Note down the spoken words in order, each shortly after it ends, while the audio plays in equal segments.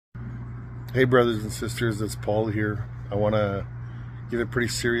Hey brothers and sisters, it's Paul here. I want to give a pretty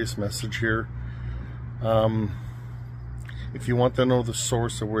serious message here. If you want to know the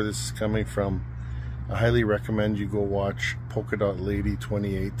source of where this is coming from, I highly recommend you go watch Polka Dot Lady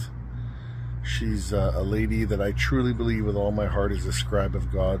 28. She's a lady that I truly believe with all my heart is a scribe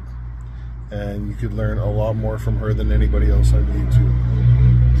of God, and you could learn a lot more from her than anybody else on YouTube.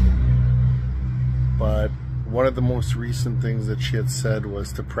 But one of the most recent things that she had said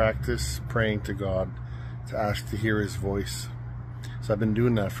was to practice praying to God, to ask to hear His voice. So I've been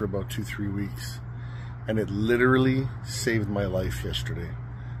doing that for about 2-3 weeks, and it literally saved my life yesterday.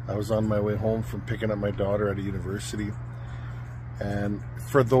 I was on my way home from picking up my daughter at a university, and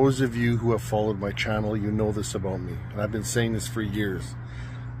for those of you who have followed my channel, you know this about me, and I've been saying this for years.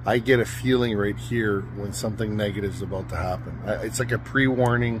 I get a feeling right here when something negative is about to happen. It's like a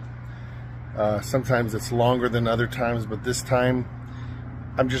pre-warning. Sometimes it's longer than other times, but this time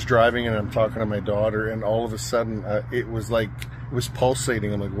I'm just driving and I'm talking to my daughter, and all of a sudden it was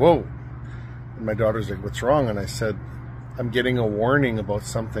pulsating. I'm like, whoa. And my daughter's like, what's wrong? And I said, I'm getting a warning about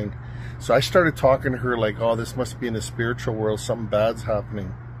something. So I started talking to her like, oh, this must be in the spiritual world, something bad's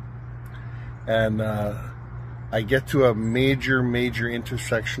happening. And I get to a major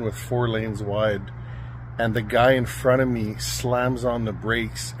intersection with 4 lanes wide, and the guy in front of me slams on the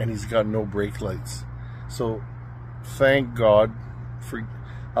brakes, and he's got no brake lights. So thank God for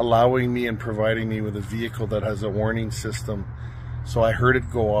allowing me and providing me with a vehicle that has a warning system. So I heard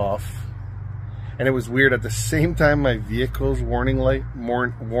it go off, and it was weird. At the same time my vehicle's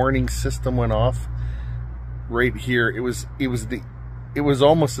warning system went off, right here, it was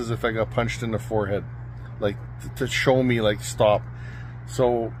almost as if I got punched in the forehead, like to show me like stop.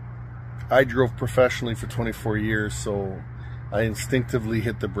 So I drove professionally for 24 years, so I instinctively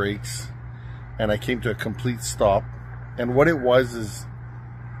hit the brakes and I came to a complete stop. And what it was is,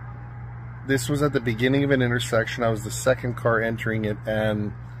 this was at the beginning of an intersection. I was the second car entering it,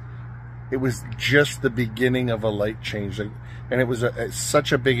 and it was just the beginning of a light change. And it was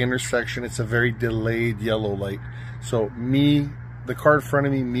such a big intersection. It's a very delayed yellow light. So me, the car in front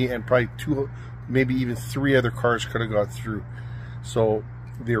of me, and probably 2, maybe even 3 other cars could have got through. So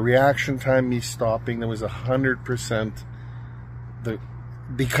the reaction time, me stopping, there was 100%.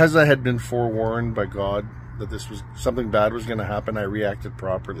 Because I had been forewarned by God that this was something bad was going to happen, I reacted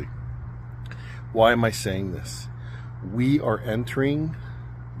properly. Why am I saying this? We are entering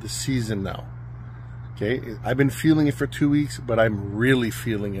the season now. Okay, I've been feeling it for 2 weeks, but I'm really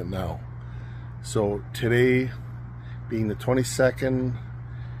feeling it now. So today, being the 22nd,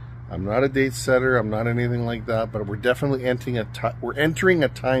 I'm not a date setter, I'm not anything like that, but we're definitely entering a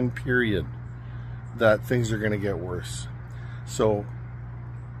time period that things are going to get worse. So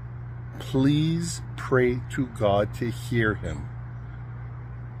please pray to God to hear Him.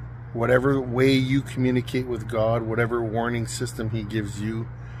 Whatever way you communicate with God, whatever warning system He gives you,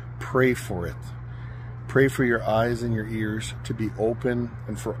 pray for it. Pray for your eyes and your ears to be open,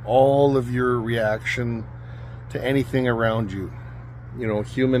 and for all of your reaction to anything around you. You know,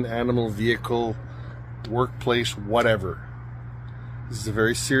 human, animal, vehicle, workplace, whatever. This is a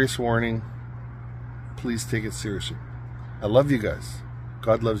very serious warning. Please take it seriously. I love you guys.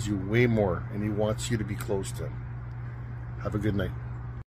 God loves you way more, and He wants you to be close to Him. Have a good night.